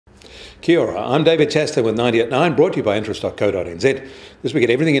Kia ora, I'm David Chaston with 90 at 9, brought to you by interest.co.nz. This week, get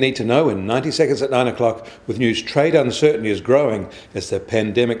everything you need to know in 90 seconds at 9 o'clock, with news trade uncertainty is growing as the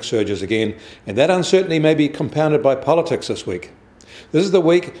pandemic surges again, and that uncertainty may be compounded by politics this week. This is the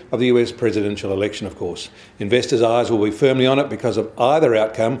week of the US presidential election, of course. Investors' eyes will be firmly on it because of either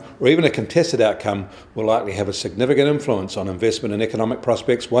outcome, or even a contested outcome, will likely have a significant influence on investment and economic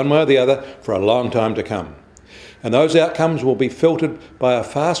prospects one way or the other for a long time to come. And those outcomes will be filtered by a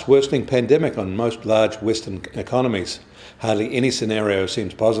fast worsening pandemic on most large Western economies. Hardly any scenario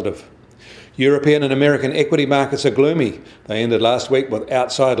seems positive. European and American equity markets are gloomy. They ended last week with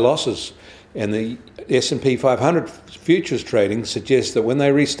outside losses, and the S&P 500 futures trading suggests that when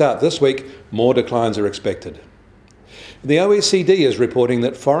they restart this week, more declines are expected. The OECD is reporting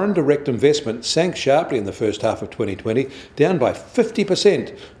that foreign direct investment sank sharply in the first half of 2020, down by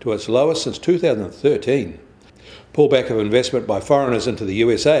 50% to its lowest since 2013. Pullback of investment by foreigners into the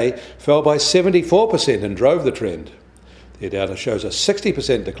USA fell by 74% and drove the trend. The data shows a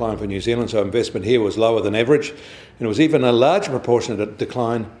 60% decline for New Zealand, so investment here was lower than average, and it was even a larger proportionate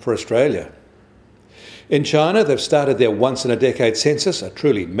decline for Australia. In China, they've started their once-in-a-decade census, a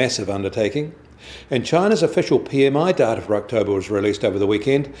truly massive undertaking, and China's official PMI data for October was released over the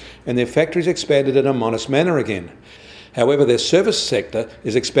weekend, and their factories expanded in a modest manner again. However, their service sector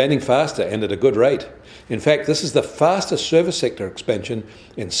is expanding faster and at a good rate. In fact, this is the fastest service sector expansion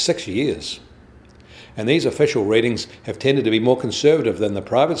in 6 years. And these official readings have tended to be more conservative than the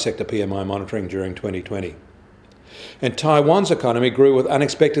private sector PMI monitoring during 2020. And Taiwan's economy grew with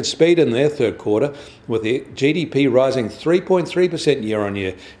unexpected speed in their third quarter, with the GDP rising 3.3% year on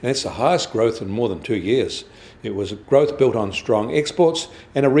year, and that's the highest growth in more than 2 years. It was growth built on strong exports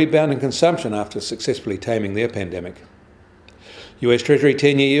and a rebound in consumption after successfully taming their pandemic. US Treasury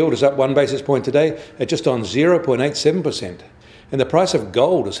 10-year yield is up 1 basis point today at just on 0.87%. And the price of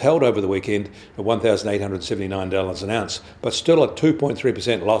gold is held over the weekend at $1,879 an ounce, but still a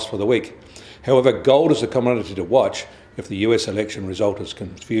 2.3% loss for the week. However, gold is a commodity to watch if the US election result is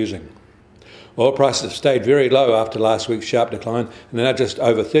confusing. Oil prices have stayed very low after last week's sharp decline, and they're now just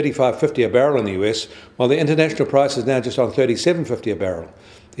over $35.50 a barrel in the US, while the international price is now just on $37.50 a barrel.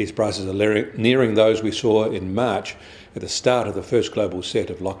 These prices are nearing those we saw in March at the start of the first global set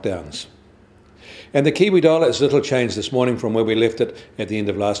of lockdowns. And the Kiwi dollar is little changed this morning from where we left it at the end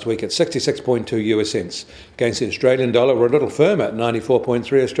of last week at 66.2 US cents. Against the Australian dollar, we're a little firmer at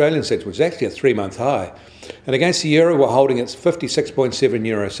 94.3 Australian cents, which is actually a 3-month high. And against the euro, we're holding at 56.7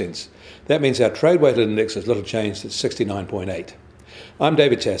 euro cents. That means our trade-weighted index is little changed at 69.8. I'm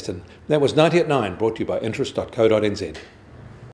David Chaston. That was 90 at 9, brought to you by interest.co.nz.